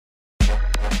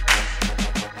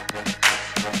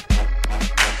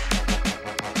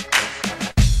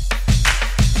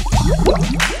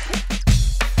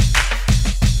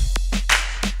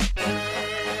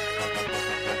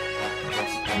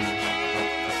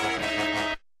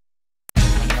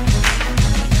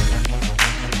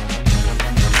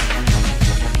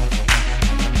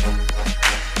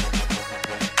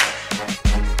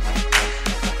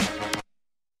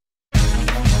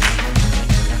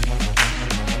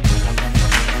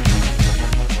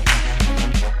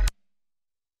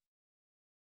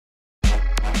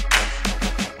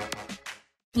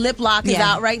lip lock is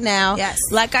out right now. Yes.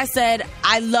 Like I said,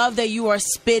 I love that you are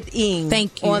spitting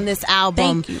Thank you. on this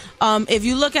album. Thank you. If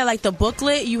you look at like the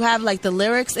booklet, you have like the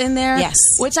lyrics in there. Yes.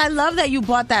 Which I love that you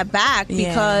brought that back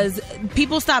because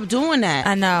people stopped doing that.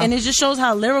 I know. And it just shows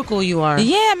how lyrical you are.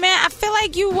 Yeah, man. I feel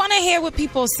like you want to hear what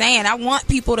people are saying. I want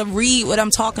people to read what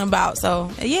I'm talking about.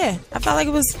 So, yeah, I felt like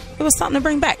it was something to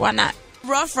bring back. Why not?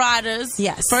 Ruff Ryders,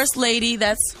 yes. First lady,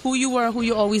 that's who you were, who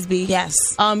you always be. Yes.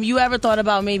 You ever thought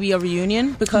about maybe a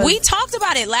reunion? Because we talked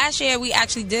about it last year. We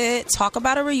actually did talk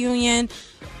about a reunion.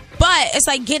 But it's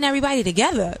like getting everybody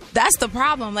together. That's the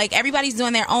problem. Like, everybody's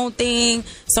doing their own thing.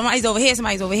 Somebody's over here,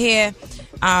 somebody's over here.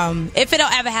 If it'll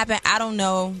ever happen, I don't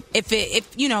know. If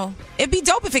you know, it'd be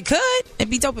dope if it could. It'd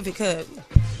be dope if it could.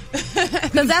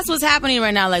 Because that's what's happening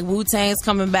right now. Like Wu-Tang's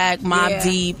coming back, Mobb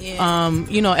Deep. Yeah.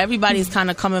 You know, everybody's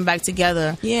kind of coming back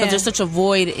together. Yeah. Because there's such a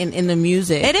void in the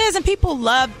music. It is, and people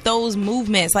love those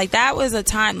movements. Like, that was a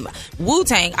time.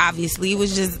 Wu-Tang obviously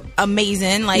was just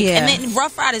amazing. Like, and then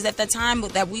Ruff Ryders at the time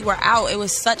that we were out, it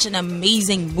was such an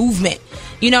amazing movement.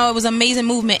 You know, it was amazing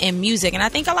movement in music, and I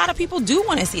think a lot of people do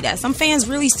want to see that. Some fans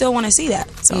really still want to see that.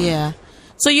 So. Yeah.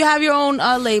 So you have your own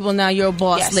label now. You're a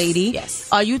boss lady.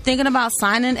 Yes. Are you thinking about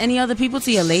signing any other people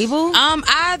to your label?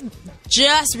 I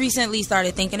just recently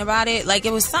started thinking about it. Like,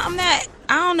 it was something that,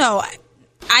 I don't know,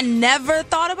 I never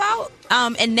thought about.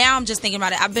 And now I'm just thinking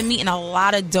about it. I've been meeting a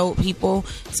lot of dope people.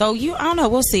 So, I don't know.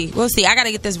 We'll see. We'll see. I got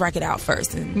to get this record out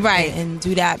first and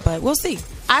do that. But we'll see.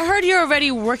 I heard you're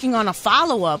already working on a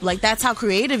follow-up. Like, that's how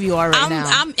creative you are now.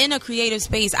 I'm in a creative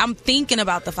space. I'm thinking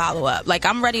about the follow-up. Like,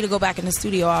 I'm ready to go back in the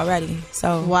studio already.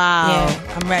 So, wow.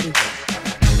 Yeah, I'm ready.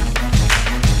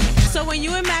 So when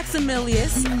you and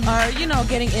Maximilius are, you know,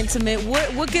 getting intimate,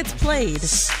 what gets played?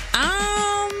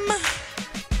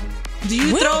 Do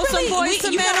you throw some Boys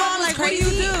to Men on? Like, what do you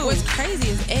do? What's crazy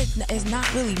is it's not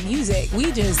really music.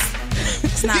 We just,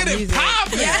 it's not Get music.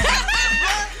 It yeah.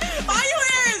 All you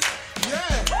hear is,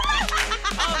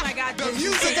 Oh my God. the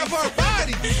music of our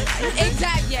body.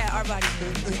 Exactly. Yeah, our body.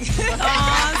 oh,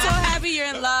 I'm so happy you're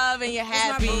in love and you're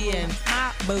happy. And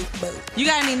My boo boo. you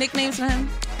got any nicknames for him?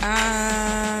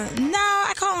 No,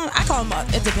 I call him.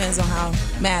 It depends on how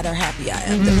mad or happy I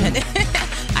am. Depending.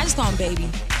 I just call him baby.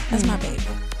 That's my baby.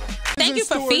 Thank you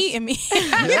for feeding me.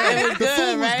 Yeah, was the good,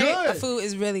 food was right? good. The food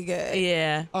is really good.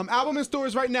 Yeah. Album in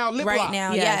stores right now. Lip Right lock.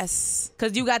 now, yes.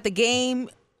 Because you got the game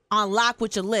on lock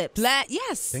with your lips.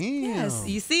 Yes. Damn. Yes.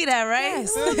 You see that, right?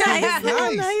 Yes. Ooh, nice.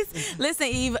 Nice. Nice. Listen,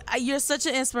 Eve, you're such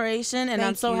an inspiration, and I'm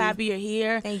Thank so you. happy you're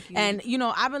here. Thank you. And, you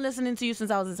know, I've been listening to you since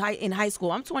I was in high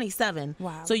school. I'm 27.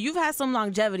 Wow. So you've had some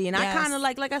longevity, and I Yes. kind of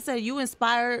like I said, you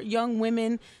inspire young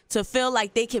women to feel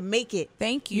like they can make it.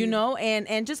 Thank you. You know,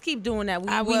 and just keep doing that. We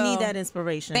will. need that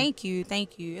inspiration. Thank you.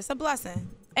 Thank you. It's a blessing.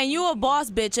 And you a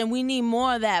boss bitch, and we need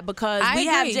more of that because I we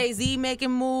have agree. Jay-Z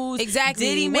making moves, Exactly.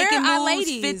 Diddy Where making are our moves,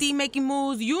 ladies? 50 making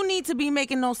moves. You need to be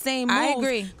making those same moves. I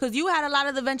agree. Because you had a lot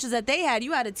of the ventures that they had.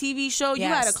 You had a TV show, you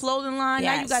had a Yes. clothing line,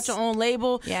 now you Yes. got your own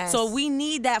label. Yes. So we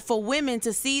need that for women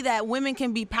to see that women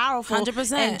can be powerful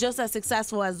 100%. and just as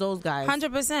successful as those guys.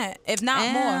 100%, if not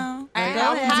Yeah. more. And Go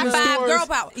albums ahead. in High five, stores. girl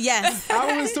power. Yes.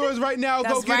 Album in stores right now.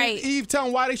 Go That's get right. it. Eve, tell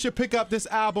them why they should pick up this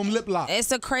album, Lip Lock.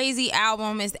 It's a crazy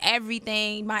album. It's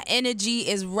everything. My energy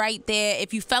is right there.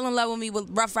 If you fell in love with me with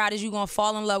Ruff Ryders, you're going to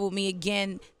fall in love with me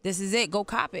again. This is it. Go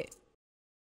cop it.